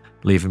home,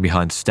 leaving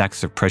behind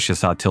stacks of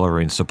precious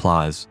artillery and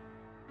supplies.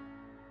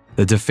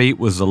 The defeat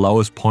was the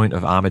lowest point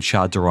of Ahmad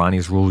Shah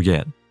Durrani's rule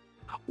yet.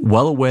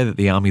 Well aware that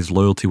the army's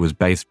loyalty was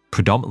based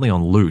predominantly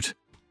on loot,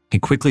 he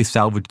quickly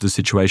salvaged the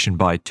situation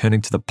by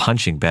turning to the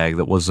punching bag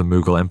that was the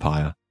Mughal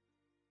Empire.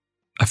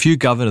 A few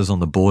governors on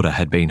the border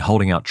had been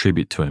holding out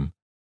tribute to him.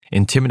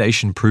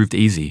 Intimidation proved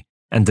easy,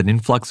 and an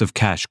influx of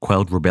cash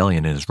quelled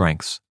rebellion in his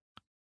ranks.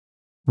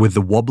 With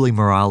the wobbly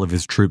morale of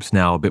his troops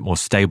now a bit more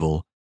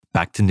stable,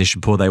 back to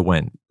Nishapur they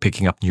went,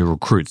 picking up new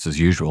recruits as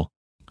usual.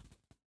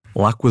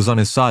 Luck was on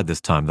his side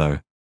this time though.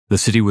 The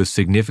city was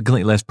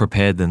significantly less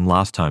prepared than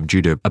last time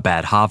due to a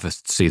bad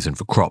harvest season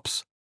for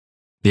crops.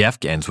 The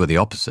Afghans were the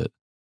opposite.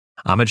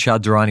 Ahmad Shah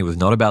Durrani was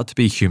not about to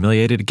be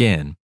humiliated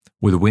again.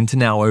 With winter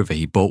now over,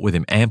 he brought with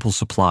him ample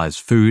supplies,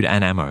 food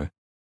and ammo.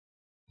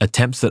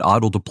 Attempts at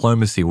idle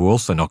diplomacy were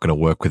also not going to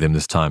work with him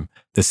this time.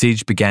 The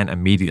siege began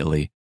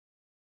immediately.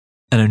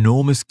 An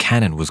enormous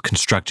cannon was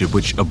constructed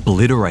which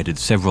obliterated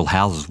several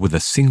houses with a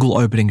single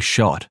opening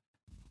shot.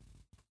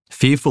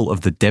 Fearful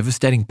of the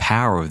devastating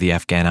power of the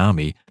Afghan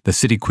army, the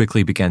city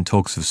quickly began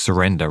talks of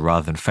surrender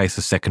rather than face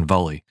a second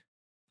volley.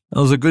 It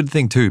was a good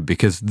thing too,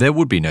 because there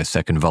would be no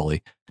second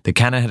volley. The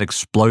cannon had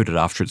exploded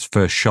after its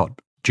first shot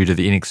due to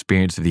the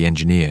inexperience of the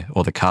engineer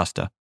or the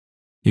caster.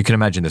 You can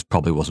imagine this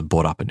probably wasn't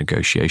brought up in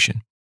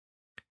negotiation.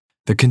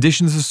 The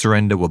conditions of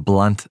surrender were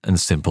blunt and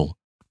simple.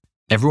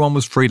 Everyone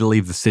was free to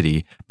leave the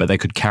city, but they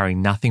could carry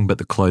nothing but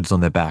the clothes on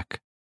their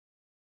back.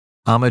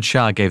 Ahmad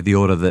Shah gave the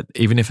order that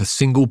even if a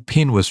single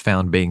pin was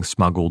found being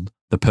smuggled,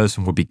 the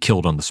person would be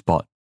killed on the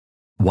spot.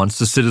 Once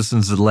the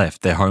citizens had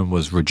left, their home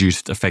was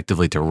reduced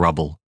effectively to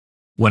rubble.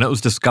 When it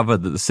was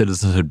discovered that the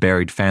citizens had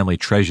buried family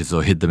treasures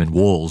or hid them in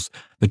walls,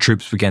 the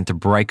troops began to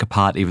break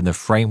apart even the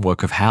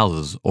framework of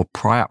houses or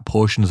pry out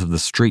portions of the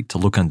street to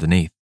look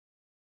underneath.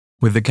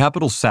 With the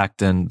capital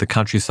sacked and the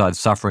countryside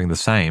suffering the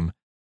same,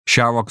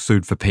 Shahrokh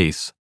sued for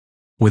peace.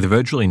 With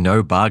virtually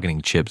no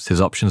bargaining chips, his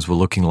options were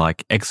looking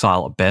like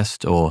exile at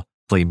best or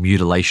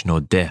mutilation or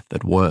death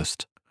at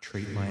worst.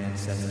 Treat my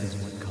ancestors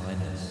with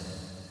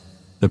kindness.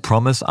 The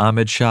promise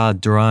Ahmad Shah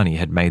Durrani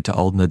had made to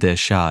old Nadir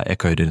Shah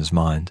echoed in his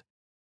mind.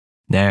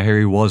 Now here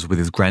he was with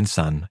his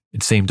grandson.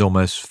 It seemed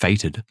almost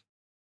fated.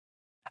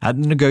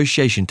 At the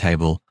negotiation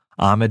table,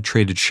 Ahmad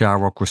treated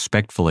Shahrokh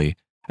respectfully,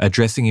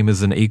 addressing him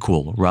as an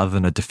equal rather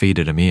than a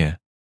defeated emir.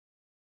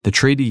 The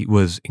treaty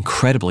was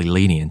incredibly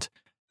lenient.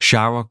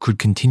 Shahrokh could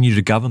continue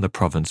to govern the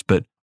province,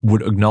 but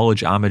would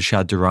acknowledge Ahmad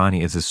Shah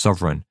Durrani as his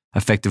sovereign,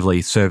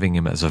 effectively serving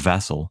him as a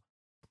vassal.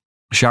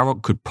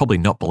 Shahrokh could probably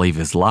not believe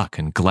his luck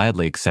and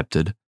gladly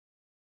accepted.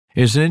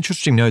 It is an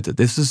interesting note that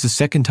this is the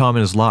second time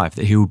in his life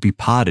that he would be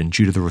pardoned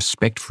due to the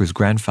respect for his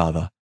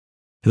grandfather.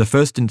 The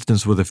first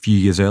instance was a few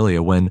years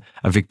earlier when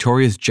a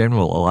victorious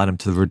general allowed him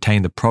to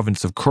retain the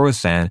province of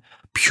Khorasan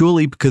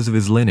purely because of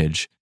his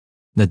lineage.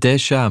 Nader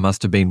Shah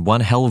must have been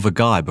one hell of a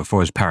guy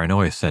before his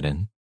paranoia set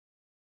in.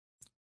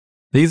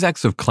 These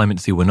acts of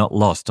clemency were not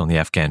lost on the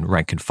Afghan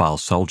rank-and-file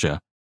soldier.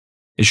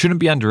 It shouldn't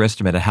be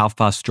underestimated how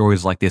far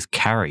stories like this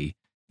carry,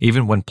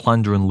 even when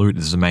plunder and loot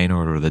is the main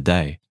order of the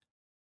day.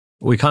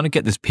 We kind of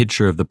get this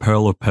picture of the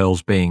Pearl of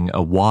Pearls being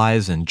a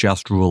wise and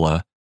just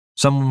ruler,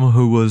 someone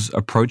who was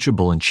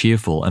approachable and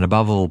cheerful and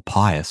above all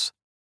pious.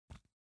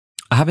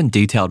 I haven't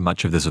detailed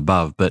much of this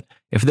above, but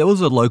if there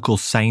was a local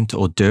saint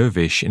or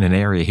dervish in an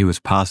area he was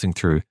passing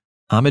through,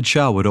 Ahmad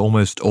Shah would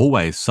almost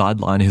always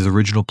sideline his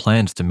original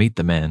plans to meet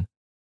the man.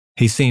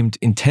 He seemed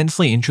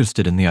intensely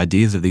interested in the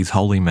ideas of these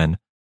holy men,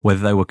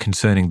 whether they were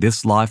concerning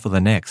this life or the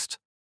next.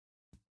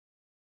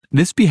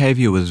 This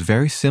behaviour was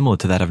very similar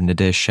to that of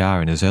Nader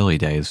Shah in his early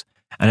days,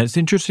 and it's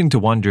interesting to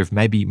wonder if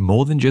maybe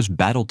more than just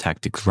battle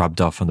tactics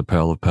rubbed off on the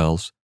Pearl of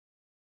Pearls.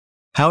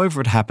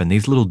 However it happened,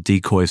 these little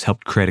decoys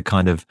helped create a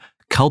kind of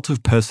cult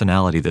of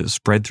personality that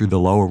spread through the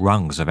lower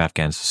rungs of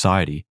Afghan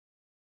society.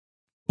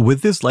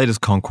 With this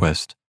latest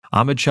conquest,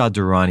 Ahmad Shah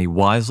Durrani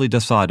wisely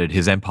decided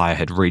his empire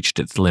had reached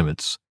its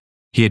limits.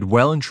 He had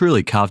well and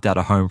truly carved out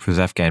a home for his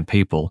Afghan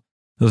people.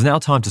 It was now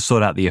time to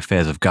sort out the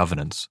affairs of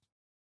governance.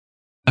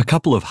 A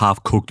couple of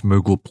half-cooked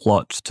Mughal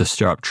plots to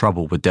stir up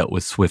trouble were dealt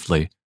with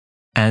swiftly,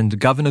 and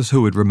governors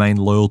who had remained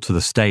loyal to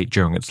the state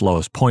during its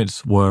lowest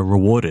points were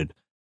rewarded,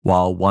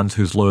 while ones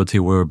whose loyalty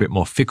were a bit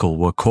more fickle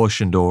were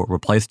cautioned or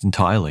replaced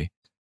entirely.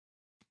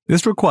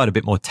 This required a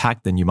bit more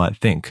tact than you might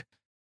think.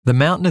 The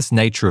mountainous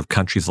nature of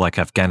countries like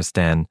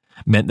Afghanistan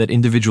meant that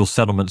individual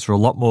settlements were a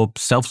lot more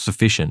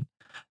self-sufficient.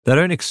 They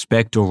don't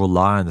expect or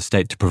rely on the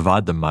state to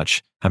provide them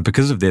much, and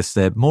because of this,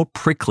 they're more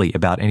prickly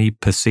about any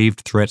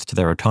perceived threats to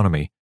their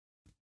autonomy.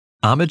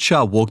 Ahmad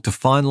Shah walked a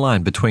fine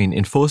line between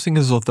enforcing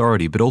his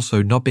authority but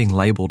also not being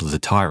labelled as a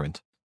tyrant.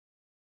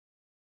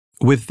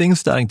 With things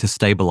starting to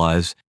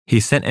stabilise, he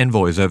sent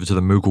envoys over to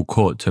the Mughal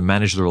court to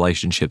manage the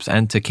relationships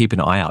and to keep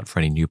an eye out for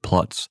any new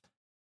plots.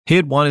 He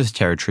had won his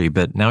territory,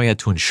 but now he had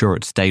to ensure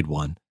it stayed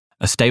one.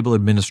 A stable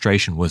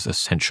administration was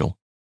essential.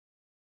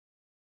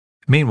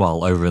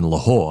 Meanwhile, over in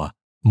Lahore,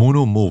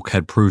 Munul Mulk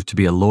had proved to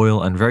be a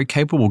loyal and very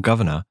capable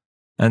governor,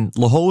 and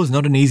Lahore was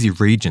not an easy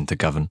region to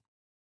govern.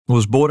 It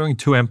was bordering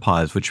two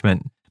empires, which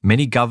meant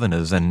many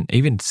governors and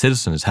even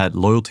citizens had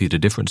loyalty to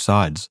different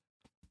sides.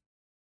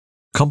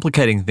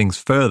 Complicating things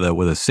further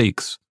were the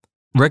Sikhs.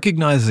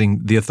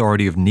 Recognizing the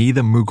authority of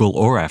neither Mughal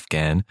or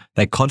Afghan,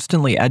 they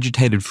constantly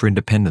agitated for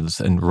independence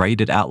and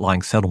raided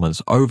outlying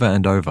settlements over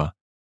and over.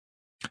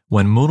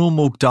 When Munul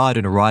Mulk died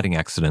in a riding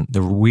accident,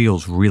 the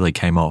wheels really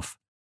came off.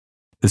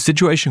 The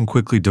situation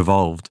quickly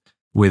devolved,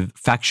 with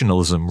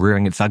factionalism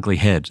rearing its ugly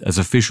head as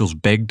officials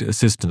begged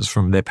assistance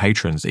from their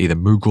patrons, either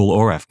Mughal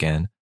or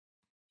Afghan.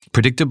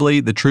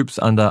 Predictably, the troops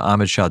under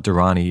Ahmad Shah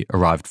Durrani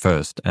arrived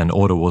first, and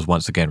order was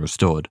once again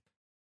restored.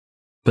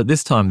 But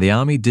this time, the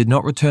army did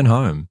not return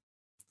home.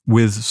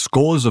 With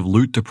scores of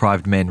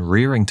loot-deprived men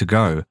rearing to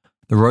go,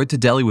 the road to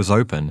Delhi was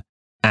open,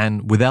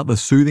 and without the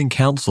soothing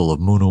counsel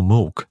of Munul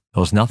Mulk, there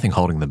was nothing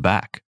holding them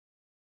back.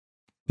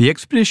 The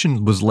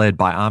expedition was led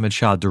by Ahmad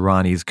Shah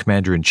Durrani's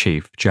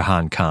commander-in-chief,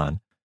 Jahan Khan.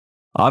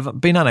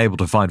 I've been unable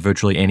to find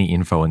virtually any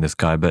info on this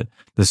guy, but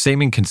the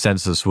seeming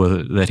consensus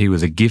was that he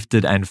was a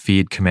gifted and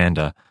feared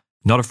commander,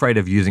 not afraid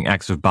of using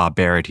acts of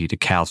barbarity to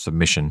cow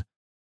submission.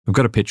 We've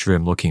got a picture of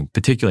him looking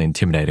particularly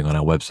intimidating on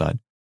our website.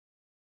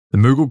 The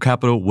Mughal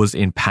capital was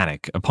in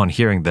panic upon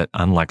hearing that,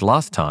 unlike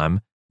last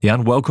time, the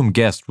unwelcome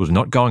guest was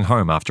not going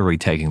home after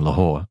retaking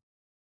Lahore.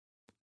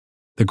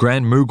 The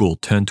Grand Mughal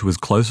turned to his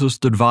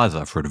closest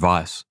advisor for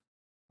advice,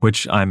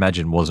 which I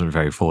imagine wasn't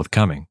very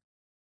forthcoming.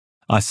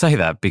 I say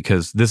that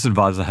because this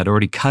advisor had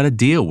already cut a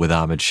deal with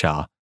Ahmad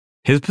Shah.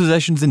 His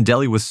possessions in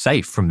Delhi were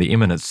safe from the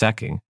imminent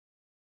sacking.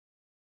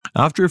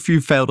 After a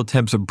few failed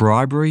attempts at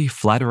bribery,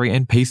 flattery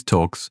and peace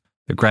talks,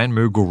 the Grand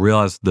Mughal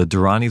realised the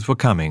Durranis were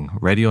coming,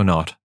 ready or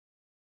not.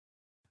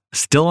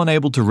 Still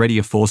unable to ready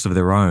a force of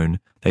their own,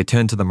 they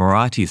turned to the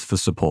Marathis for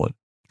support,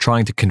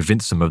 trying to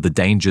convince them of the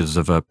dangers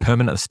of a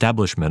permanent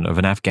establishment of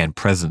an Afghan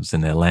presence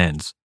in their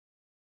lands.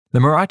 The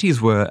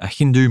Marathis were a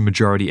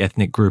Hindu-majority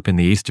ethnic group in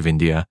the east of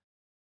India,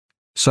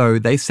 so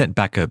they sent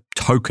back a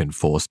token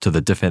force to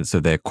the defence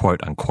of their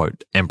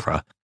quote-unquote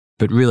emperor,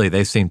 but really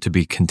they seemed to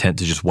be content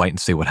to just wait and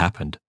see what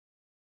happened.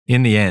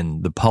 In the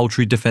end, the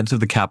paltry defence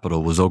of the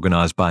capital was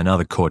organised by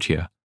another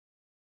courtier.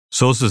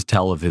 Sources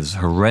tell of his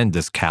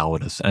horrendous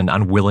cowardice and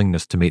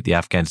unwillingness to meet the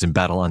Afghans in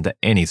battle under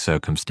any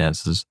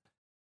circumstances.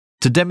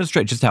 To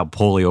demonstrate just how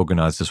poorly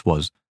organised this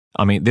was,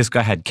 this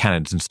guy had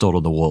cannons installed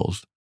on the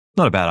walls.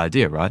 Not a bad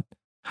idea, right?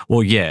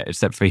 Well, yeah,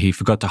 except for he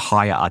forgot to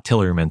hire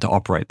artillerymen to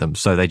operate them,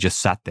 so they just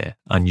sat there,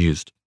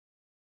 unused.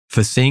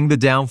 Foreseeing the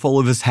downfall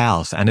of his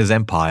house and his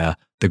empire,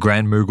 the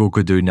Grand Mughal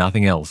could do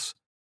nothing else.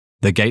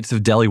 The gates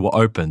of Delhi were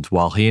opened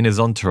while he and his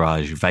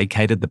entourage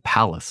vacated the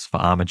palace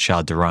for Ahmad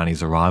Shah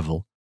Durrani's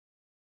arrival.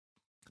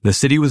 The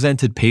city was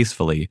entered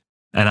peacefully,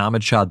 and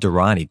Ahmad Shah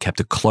Durrani kept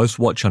a close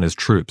watch on his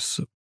troops,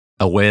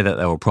 aware that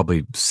they were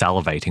probably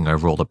salivating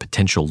over all the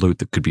potential loot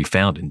that could be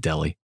found in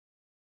Delhi.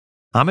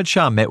 Ahmad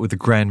Shah met with the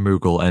Grand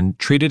Mughal and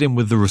treated him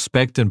with the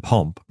respect and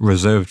pomp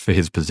reserved for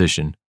his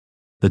position.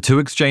 The two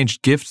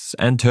exchanged gifts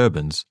and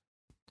turbans.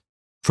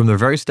 From the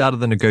very start of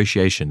the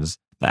negotiations,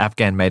 the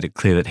Afghan made it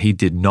clear that he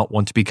did not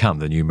want to become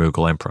the new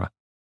Mughal emperor.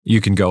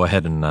 You can go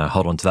ahead and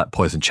hold on to that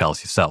poison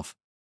chalice yourself.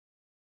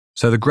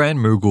 So the Grand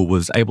Mughal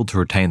was able to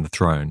retain the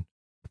throne,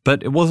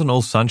 but it wasn't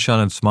all sunshine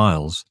and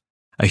smiles.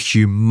 A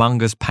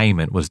humongous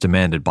payment was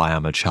demanded by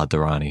Ahmad Shah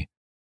Durrani.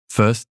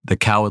 First, the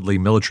cowardly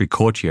military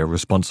courtier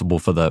responsible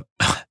for the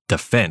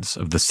defense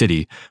of the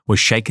city was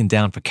shaken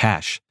down for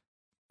cash.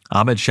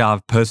 Ahmad Shah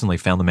personally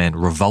found the man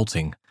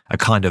revolting, a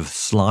kind of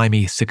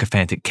slimy,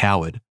 sycophantic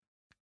coward.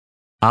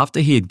 After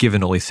he had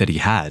given all he said he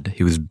had,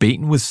 he was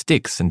beaten with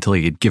sticks until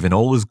he had given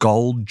all his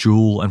gold,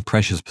 jewel, and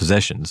precious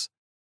possessions.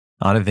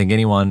 I don't think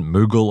anyone,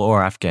 Mughal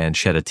or Afghan,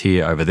 shed a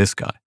tear over this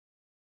guy.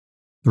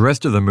 The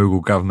rest of the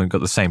Mughal government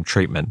got the same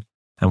treatment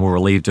and were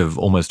relieved of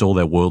almost all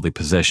their worldly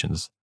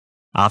possessions.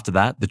 After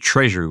that, the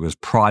treasury was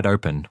pried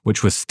open,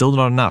 which was still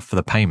not enough for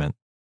the payment.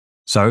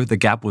 So the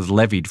gap was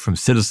levied from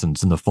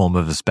citizens in the form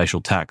of a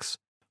special tax.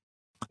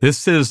 This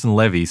citizen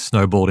levy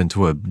snowballed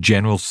into a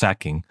general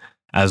sacking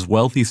as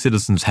wealthy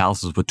citizens'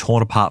 houses were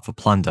torn apart for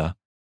plunder.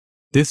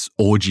 This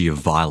orgy of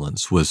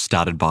violence was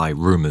started by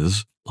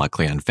rumours,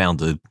 likely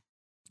unfounded,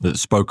 that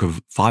spoke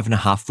of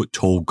 5.5-foot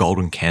tall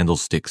golden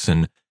candlesticks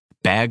and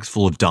bags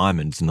full of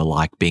diamonds and the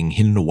like being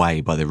hidden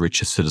away by the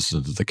richest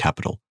citizens of the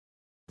capital.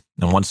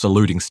 And once the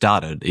looting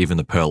started, even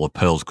the Pearl of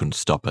Pearls couldn't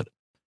stop it.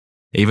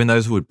 Even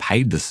those who had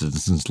paid the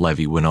citizens'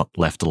 levy were not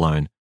left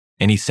alone.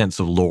 Any sense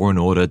of law and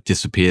order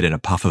disappeared in a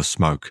puff of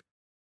smoke.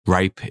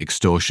 Rape,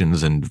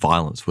 extortions, and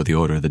violence were the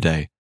order of the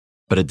day.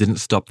 But it didn't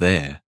stop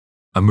there.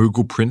 A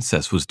Mughal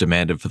princess was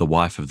demanded for the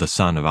wife of the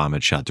son of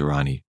Ahmad Shah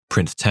Durrani,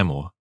 Prince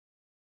Temur.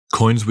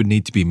 Coins would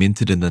need to be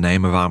minted in the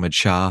name of Ahmad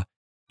Shah,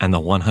 and the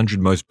 100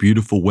 most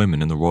beautiful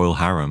women in the royal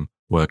harem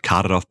were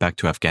carted off back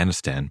to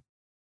Afghanistan.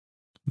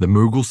 The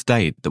Mughal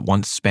state that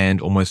once spanned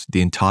almost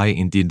the entire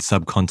Indian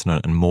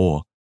subcontinent and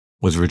more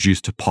was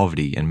reduced to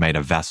poverty and made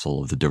a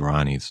vassal of the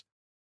Durranis.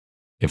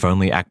 If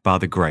only Akbar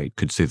the Great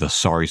could see the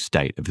sorry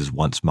state of his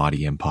once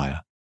mighty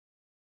empire.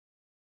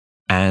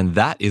 And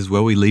that is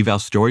where we leave our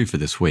story for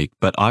this week,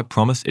 but I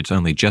promise it's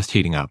only just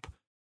heating up.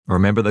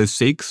 Remember those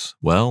Sikhs?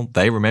 Well,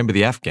 they remember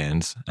the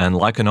Afghans, and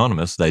like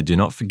Anonymous, they do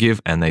not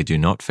forgive and they do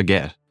not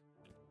forget.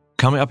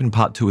 Coming up in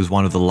part 2 is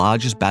one of the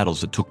largest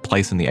battles that took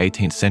place in the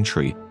 18th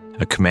century,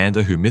 a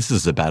commander who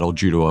misses the battle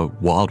due to a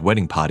wild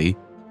wedding party,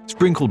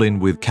 sprinkled in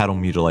with cattle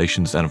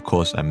mutilations and of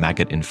course a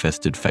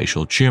maggot-infested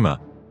facial tumour.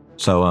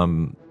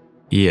 So,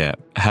 yeah,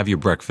 have your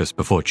breakfast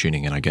before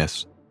tuning in, I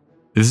guess.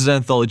 This is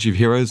Anthology of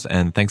Heroes,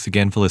 and thanks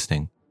again for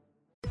listening.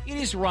 It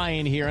is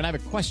Ryan here, and I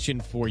have a question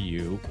for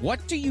you.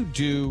 What do you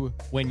do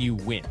when you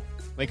win?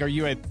 Like, are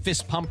you a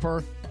fist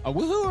pumper, a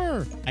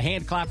woohooer, a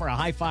hand clapper, a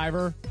high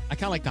fiver? I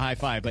kind of like the high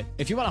five, but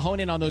if you want to hone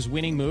in on those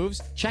winning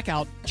moves, check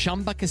out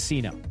Chumba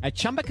Casino. At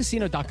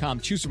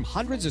ChumbaCasino.com, choose from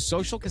hundreds of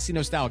social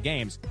casino-style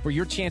games for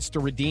your chance to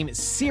redeem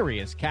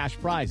serious cash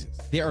prizes.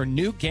 There are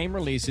new game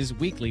releases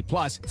weekly,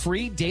 plus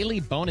free daily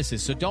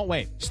bonuses. So don't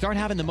wait. Start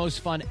having the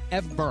most fun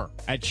ever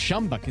at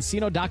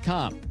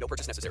ChumbaCasino.com. No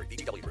purchase necessary.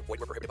 VGW Group. Void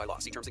where prohibited by law.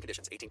 See terms and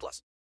conditions.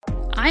 18+.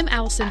 I'm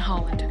Allison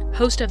Holland,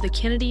 host of the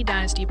Kennedy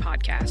Dynasty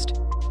podcast.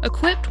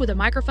 Equipped with a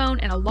microphone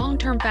and a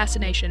long-term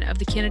fascination of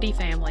the Kennedy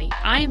family,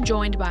 I am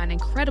joined by an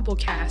incredible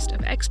cast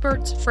of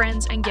experts,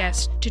 friends, and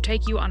guests to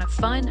take you on a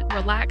fun,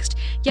 relaxed,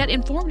 yet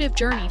informative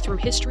journey through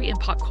history and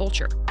pop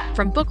culture.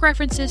 From book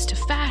references to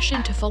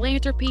fashion to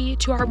philanthropy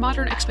to our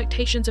modern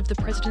expectations of the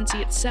presidency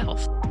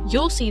itself,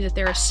 you'll see that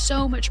there is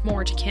so much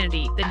more to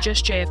Kennedy than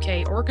just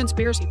JFK or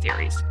conspiracy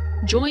theories.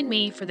 Join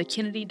me for the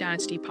Kennedy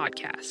Dynasty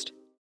podcast.